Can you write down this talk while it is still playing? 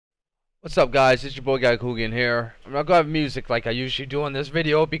What's up, guys? It's your boy Guy Coogan here. I'm not gonna have music like I usually do in this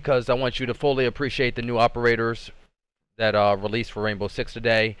video because I want you to fully appreciate the new operators that released for Rainbow Six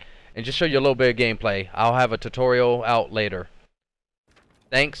today and just show you a little bit of gameplay. I'll have a tutorial out later.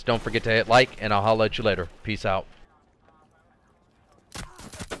 Thanks, don't forget to hit like, and I'll holler at you later. Peace out.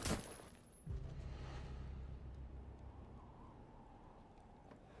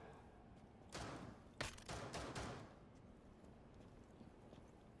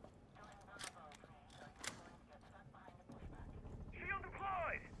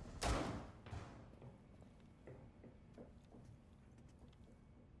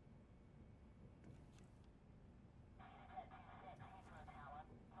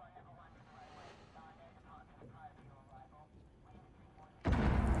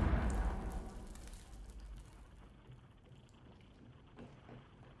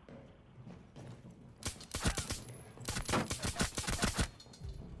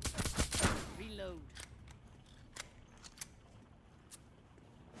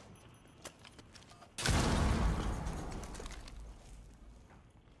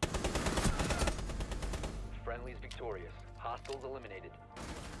 Friendly's victorious. Hostiles eliminated.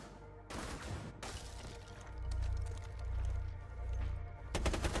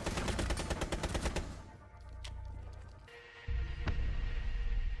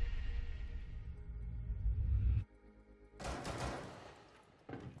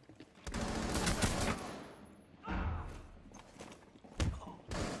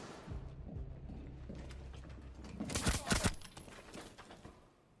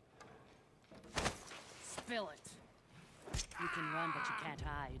 Spill it. You can run, but you can't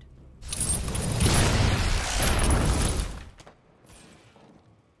hide.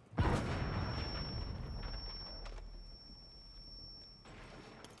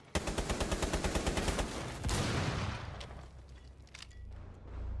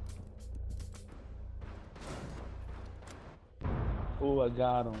 Oh, I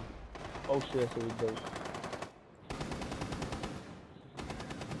got him. Oh shit, that's really dope.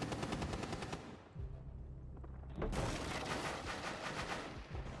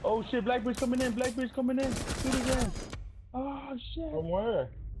 Oh shit, Blackbeard's coming in, Blackbeard's coming in. Shoot again. Oh shit. From where?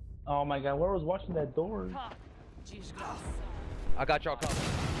 Oh my god, where was watching that door? I got y'all covered.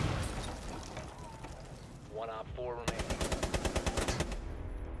 One Op 4 remaining.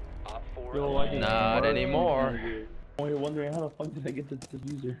 Op 4 Yo, I eliminated. Not anymore. Oh, you're wondering how the fuck did I get this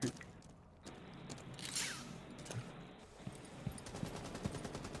user?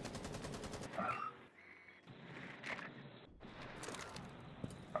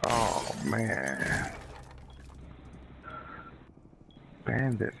 Oh man.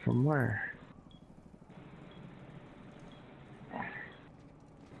 Bandit from where?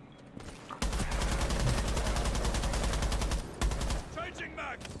 Changing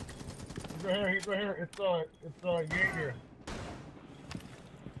mag. He's right here, he's right here. It's Jaeger.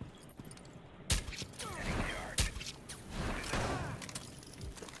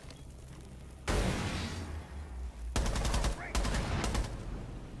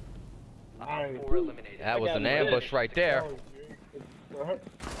 Op 4 eliminated. That was an ambush right there. Oh,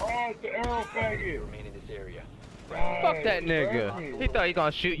 it's the arrow faggot. Remain in this area. Fuck that nigga. He thought he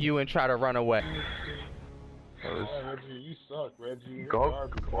gonna shoot you and try to run away. Reggie, you suck, Reggie.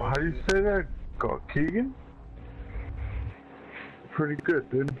 How do you say that? Keegan? Pretty good,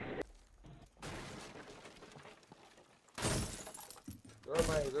 dude.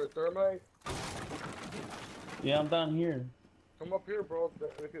 Thermite, is there a thermite? Yeah, I'm down here. Come up here, bro.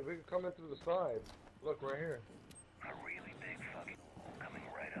 We can come in through the side. Look, right here. A really big fucking coming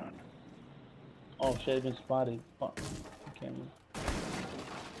right up. Oh shit, I've been spotted. Fuck. I can't move.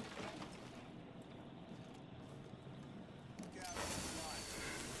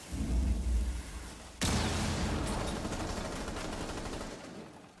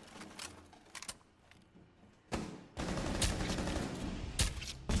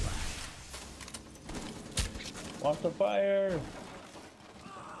 Watch the fire!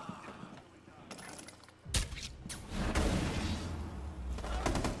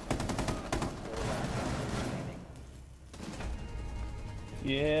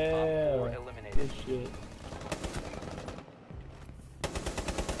 Yeah! Op 4 eliminated. Good shit.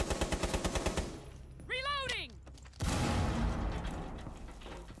 Reloading!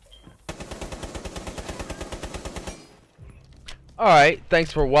 Alright,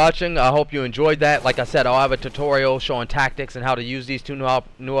 thanks for watching. I hope you enjoyed that. Like I said, I'll have a tutorial showing tactics and how to use these two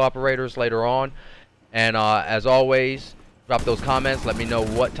new operators later on. And as always, drop those comments. Let me know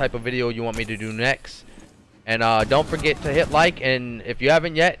what type of video you want me to do next. And don't forget to hit like, and if you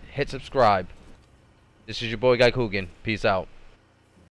haven't yet, hit subscribe. This is your boy Guy Coogan. Peace out.